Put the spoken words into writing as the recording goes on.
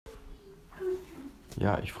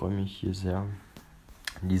Ja, ich freue mich hier sehr,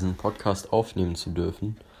 diesen Podcast aufnehmen zu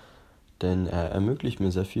dürfen, denn er ermöglicht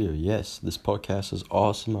mir sehr viel. Yes, this podcast is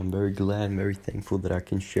awesome. I'm very glad and very thankful that I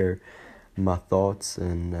can share my thoughts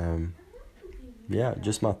and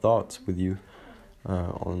just my thoughts with you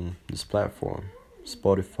on this platform.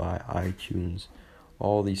 Spotify, iTunes,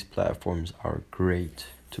 all these platforms are great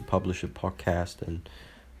to publish a podcast, and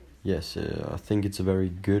yes, I think it's a very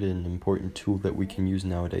good and important tool that we can use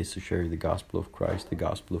nowadays to share the gospel of Christ, the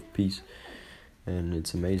gospel of peace, and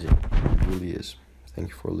it's amazing. It really is. Thank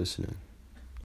you for listening.